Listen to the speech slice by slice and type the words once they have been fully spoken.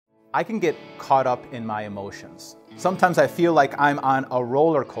I can get caught up in my emotions. Sometimes I feel like I'm on a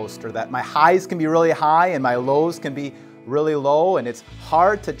roller coaster, that my highs can be really high and my lows can be really low, and it's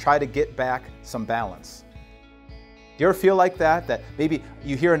hard to try to get back some balance. Do you ever feel like that? That maybe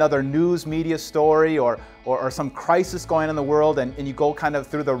you hear another news media story or some crisis going on in the world and you go kind of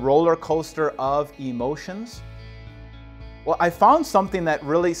through the roller coaster of emotions? Well, I found something that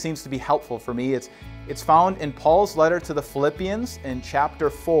really seems to be helpful for me. It's found in Paul's letter to the Philippians in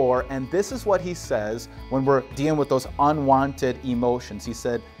chapter 4, and this is what he says when we're dealing with those unwanted emotions. He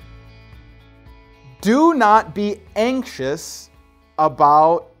said, "Do not be anxious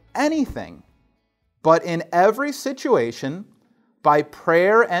about anything, but in every situation, by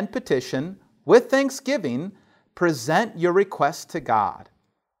prayer and petition, with thanksgiving, present your requests to God.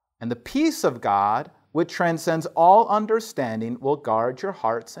 And the peace of God, which transcends all understanding, will guard your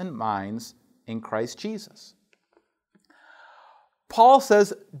hearts and minds in Christ Jesus." Paul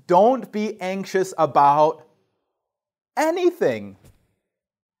says, don't be anxious about anything.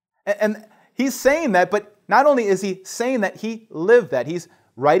 And he's saying that, but not only is he saying that, he lived that. He's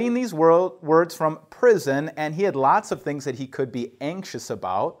writing these words from prison, and he had lots of things that he could be anxious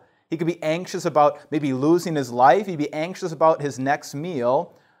about. He could be anxious about maybe losing his life. He'd be anxious about his next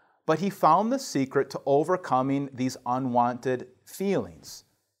meal. But he found the secret to overcoming these unwanted feelings.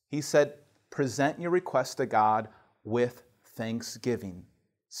 He said, present your request to God with thanksgiving.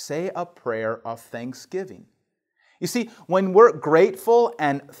 Say a prayer of thanksgiving. You see, when we're grateful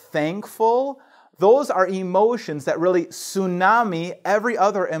and thankful, those are emotions that really tsunami every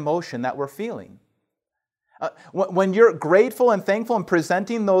other emotion that we're feeling. When you're grateful and thankful and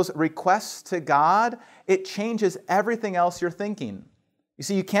presenting those requests to God, it changes everything else you're thinking. You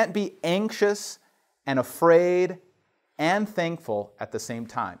see, you can't be anxious and afraid and thankful at the same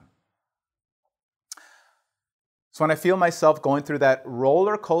time. So when I feel myself going through that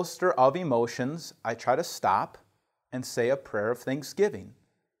roller coaster of emotions, I try to stop and say a prayer of thanksgiving.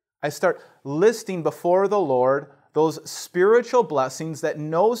 I start listing before the Lord those spiritual blessings that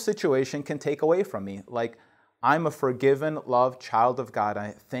no situation can take away from me. Like, I'm a forgiven, loved child of God.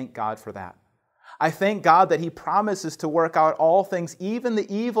 I thank God for that. I thank God that He promises to work out all things, even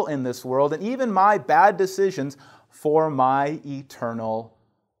the evil in this world, and even my bad decisions, for my eternal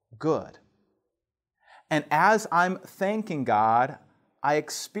good. And as I'm thanking God, I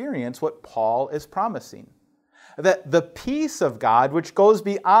experience what Paul is promising. That the peace of God, which goes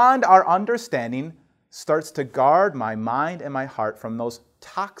beyond our understanding, starts to guard my mind and my heart from those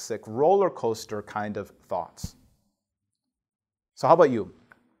toxic roller coaster kind of thoughts. So how about you?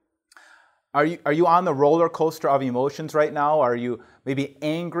 Are you on the roller coaster of emotions right now? Are you maybe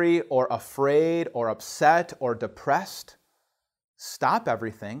angry or afraid or upset or depressed? Stop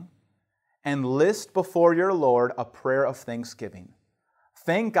everything and list before your Lord a prayer of thanksgiving.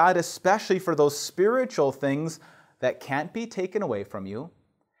 Thank God especially for those spiritual things that can't be taken away from you.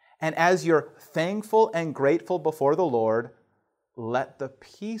 And as you're thankful and grateful before the Lord, let the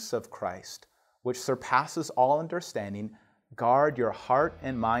peace of Christ, which surpasses all understanding, guard your heart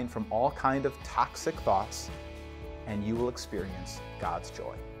and mind from all kind of toxic thoughts, and you will experience God's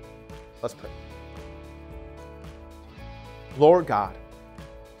joy. Let's pray. Lord God,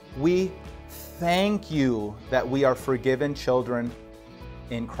 we thank you that we are forgiven children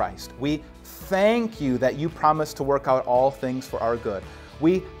in Christ. We thank you that you promise to work out all things for our good.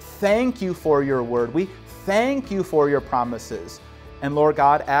 We thank you for your word. We thank you for your promises. And Lord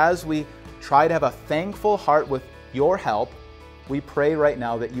God, as we try to have a thankful heart with your help, we pray right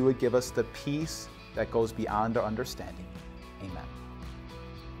now that you would give us the peace that goes beyond our understanding. Amen.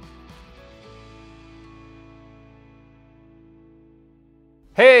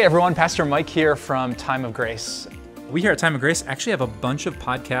 Hey everyone, Pastor Mike here from Time of Grace. We here at Time of Grace actually have a bunch of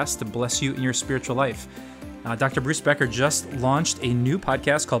podcasts to bless you in your spiritual life. Dr. Bruce Becker just launched a new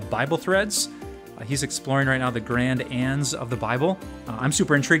podcast called Bible Threads. He's exploring right now the grand ands of the Bible. I'm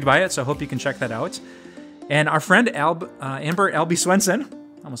super intrigued by it, so I hope you can check that out. And our friend Amber Albee Swenson,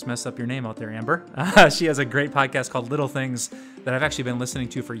 almost messed up your name out there, Amber. She has a great podcast called Little Things that I've actually been listening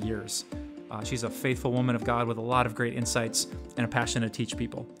to for years. She's a faithful woman of God with a lot of great insights and a passion to teach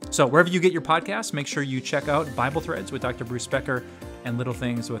people. So wherever you get your podcasts, make sure you check out Bible Threads with Dr. Bruce Becker and Little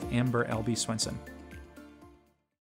Things with Amber Albee Swenson.